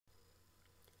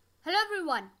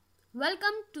everyone,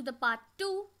 welcome to the part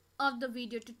 2 of the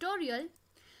video tutorial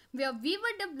where we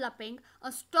were developing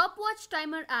a stopwatch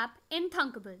timer app in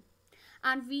Thunkable.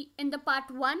 And in the part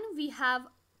 1 we have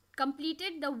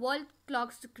completed the world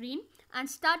clock screen and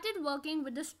started working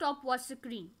with the stopwatch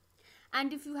screen.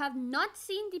 And if you have not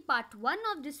seen the part 1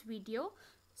 of this video,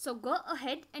 so go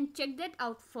ahead and check that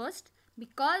out first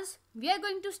because we are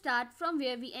going to start from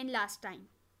where we end last time.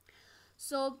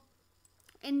 So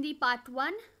in the part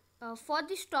 1, for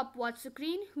the stopwatch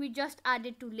screen, we just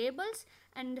added 2 labels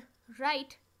and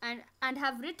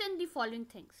have written the following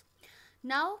things.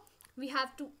 Now we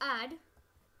have to add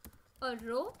a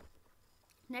row.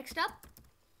 Next up,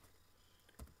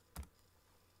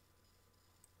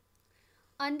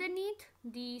 underneath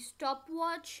the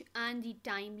stopwatch and the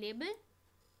time label,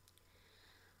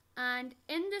 and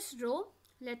in this row,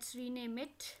 let's rename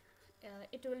it.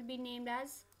 It will be named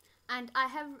as, and I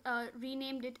have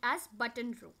renamed it as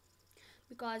button row,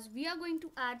 because we are going to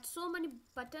add so many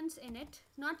buttons in it.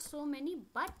 Not so many,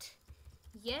 but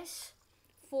yes,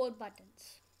 4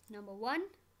 buttons. Number 1,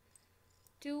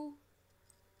 2,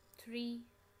 3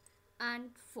 and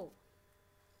 4.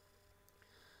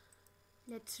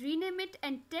 Let's rename it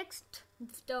and text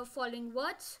the following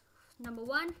words. Number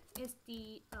 1 is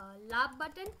the lab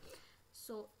button.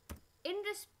 So in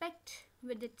respect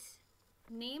with its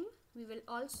name, we will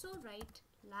also write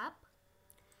lab.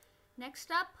 Next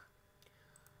up,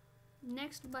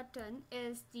 next button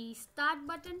is the start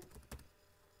button.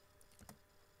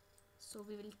 So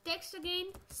we will text again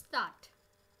start.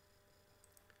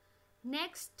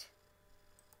 Next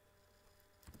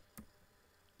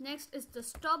is the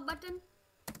stop button,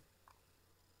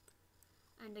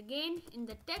 and again in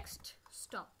the text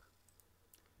stop.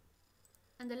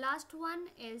 And the last one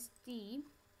is the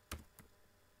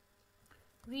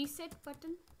reset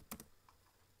button,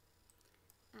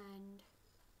 and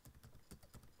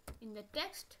in the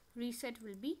text reset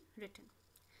will be written.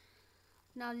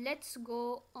 Now let's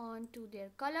go on to their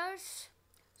colors.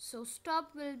 So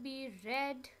stop will be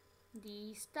red,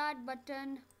 the start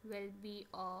button will be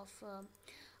of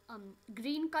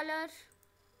green color,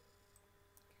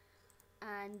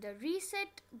 and the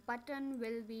reset button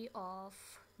will be of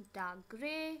dark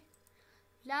gray.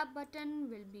 Lab button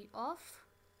will be of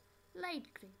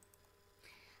light gray.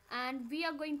 And we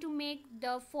are going to make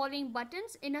the following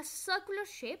buttons in a circular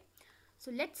shape.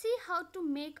 So let's see how to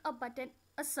make a button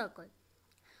a circle.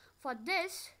 For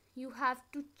this, you have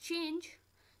to change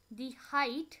the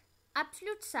height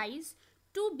absolute size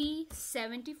to be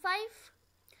 75.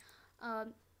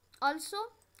 Also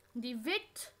the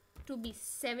width to be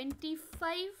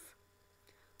 75.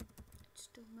 It's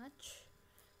too much.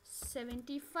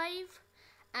 75.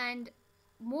 And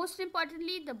most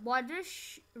importantly, the border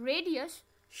radius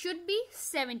should be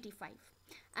 75.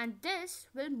 And this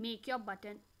will make your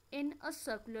button in a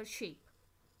circular shape.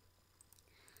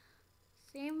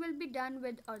 Same will be done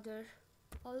with other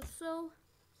also.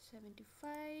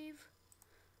 75,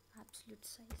 absolute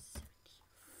size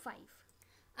 75.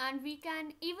 And we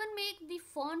can even make the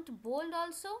font bold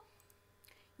also.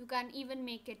 You can even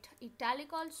make it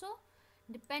italic also.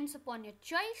 Depends upon your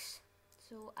choice.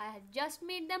 So I have just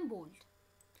made them bold.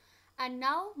 And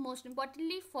now most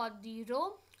importantly, for the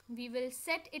row, we will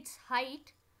set its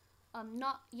height,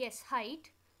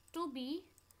 height to be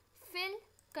fill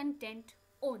content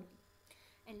only.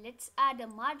 And let's add a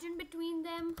margin between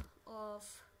them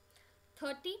of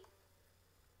 30.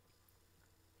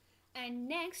 And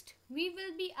next we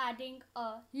will be adding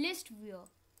a list viewer.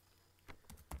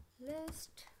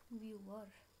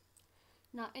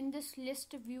 Now in this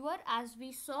list viewer, as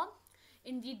we saw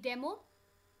in the demo,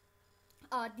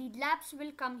 the labs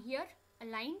will come here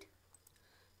aligned.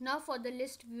 Now for the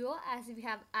list viewer, as we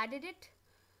have added it,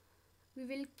 we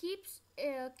will keep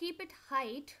it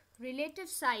height relative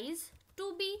size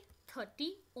to be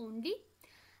 30 only.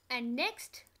 And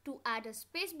next, to add a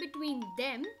space between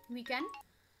them, we can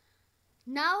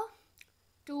now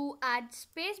to add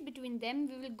space between them,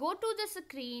 we will go to the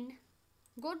screen,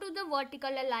 go to the vertical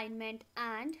alignment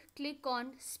and click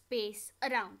on space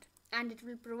around, and it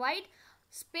will provide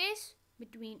space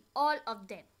between all of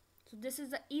them. So this is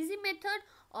the easy method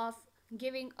of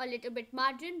giving a little bit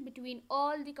margin between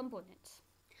all the components.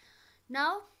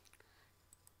 Now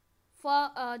for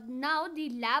now the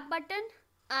lab button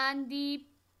and the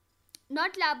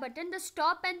the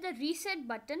stop and the reset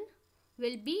button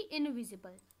will be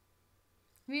invisible.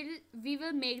 We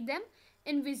will make them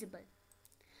invisible.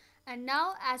 And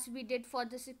now, as we did for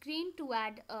the screen to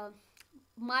add a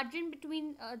margin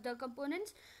between the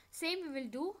components, same we will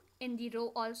do in the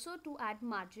row also to add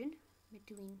margin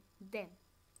between them.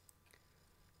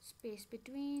 Space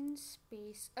between,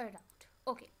 space around.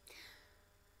 Okay,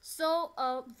 so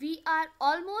we are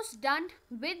almost done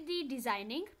with the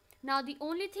designing. Now the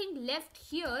only thing left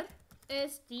here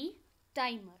is the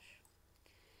timer,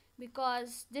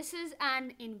 because this is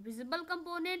an invisible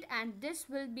component and this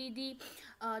will be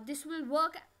the this will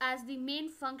work as the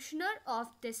main functioner of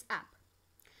this app.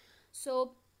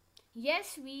 So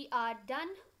yes, we are done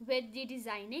with the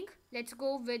designing. Let's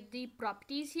go with the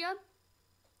properties here.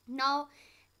 Now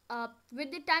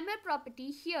with the timer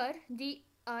property here, the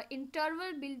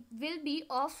interval will be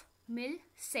of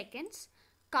milliseconds,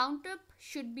 count up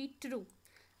should be true,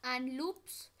 and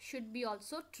loops should be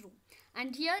also true.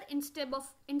 And here instead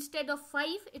of 5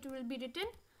 it will be written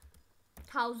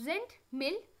 1000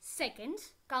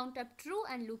 milliseconds, count up true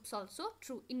and loops also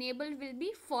true. Enable will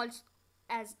be false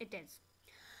as it is.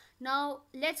 Now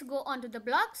let's go on to the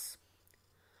blocks.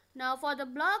 Now for the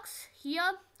blocks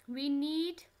here we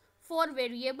need 4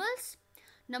 variables.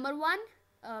 Number 1,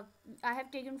 I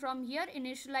have taken from here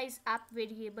initialize app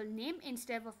variable name.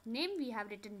 Instead of name we have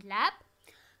written lab,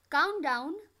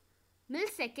 countdown,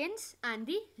 milliseconds, and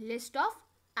the list of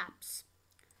apps.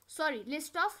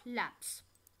 List of labs.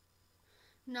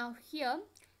 Now here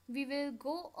we will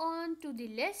go on to the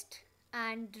list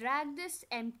and drag this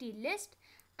empty list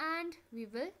and we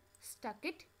will stuck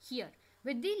it here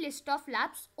with the list of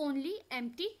labs, only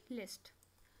empty list.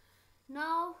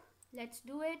 Now let's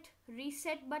do it.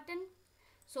 Reset button.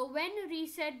 So when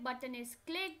reset button is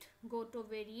clicked, go to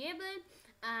variable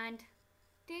and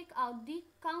take out the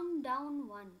countdown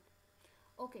one.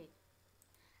 Okay,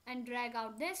 and drag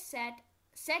out this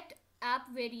set app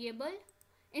variable.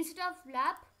 Instead of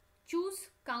lab, choose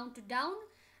countdown,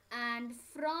 and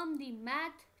from the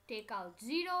math take out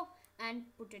 0 and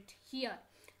put it here.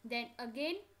 Then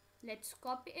again let's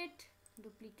copy it,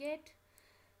 duplicate,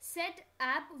 set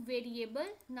app variable.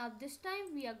 Now this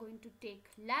time we are going to take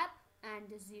lab and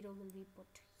the 0 will be put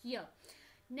here.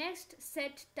 Next,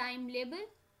 set time label.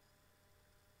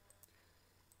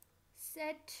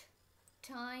 Set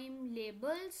time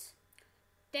labels,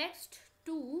 text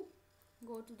to,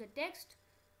 go to the text,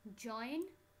 join,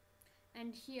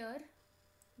 and here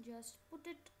just put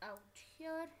it out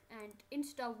here, and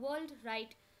instead of world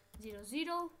write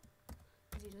 00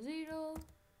 00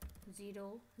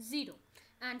 00 0.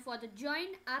 And for the join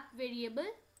app variable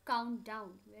countdown,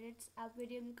 where it's app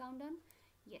variable countdown,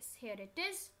 yes, here it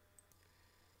is.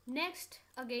 Next,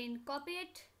 again copy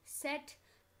it, set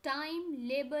time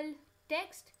label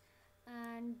text,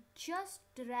 and just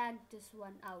drag this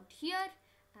one out here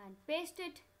and paste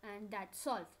it, and that's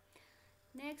all.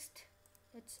 Next,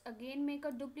 let's again make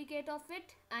a duplicate of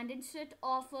it, and instead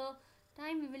of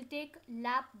time we will take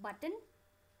lab button,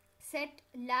 set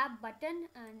lab button,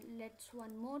 and let's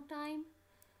one more time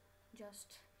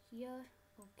just here.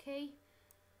 Okay,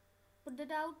 put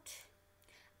that out,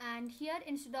 and here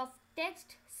instead of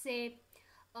text say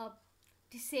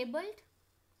disabled.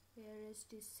 Where is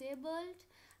disabled?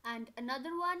 And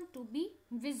another one to be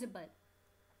visible.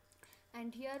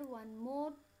 And here one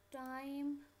more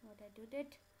time, what I did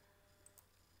it,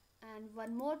 and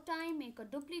one more time make a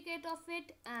duplicate of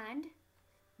it and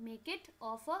make it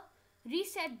of a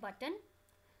reset button,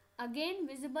 again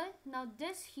visible. Now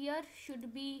this here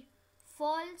should be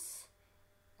false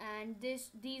and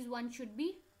these one should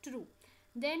be true.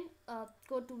 Then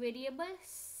go to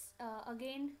variables,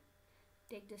 again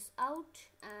take this out,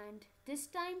 and this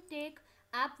time take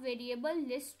app variable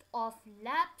list of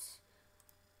labs,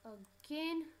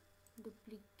 again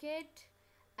duplicate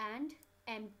and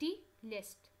empty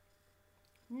list.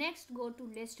 Next, go to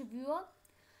list viewer,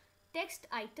 text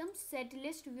items, set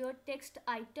list viewer text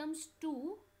items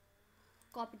to,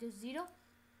 copy the 0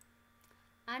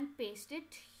 and paste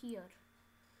it here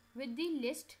with the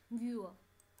list viewer.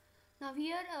 Now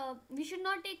here we should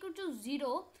not take it to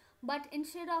 0, but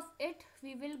instead of it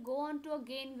we will go on to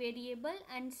again variable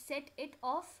and set it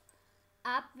of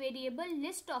app variable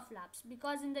list of labs,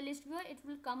 because in the list viewer it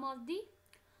will come of the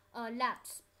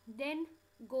labs. Then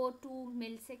go to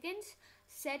milliseconds,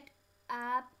 set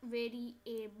app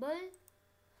variable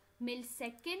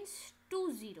milliseconds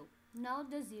to 0. Now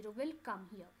the 0 will come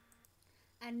here.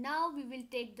 And now we will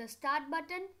take the start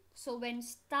button. So when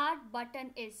start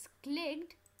button is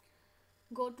clicked,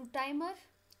 go to timer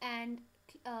and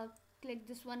click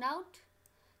this one out,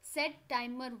 set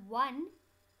timer 1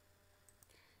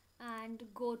 and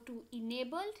go to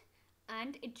enabled,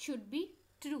 and it should be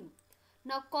true.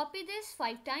 Now copy this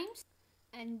 5 times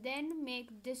and then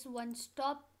make this one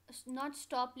stop, not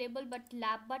stop label but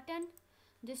lab button.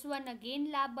 This one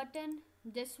again lab button.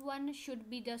 This one should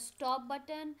be the stop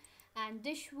button, and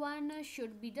this one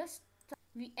should be the stop.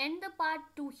 We end the part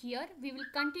 2 here. We will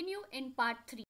continue in part 3.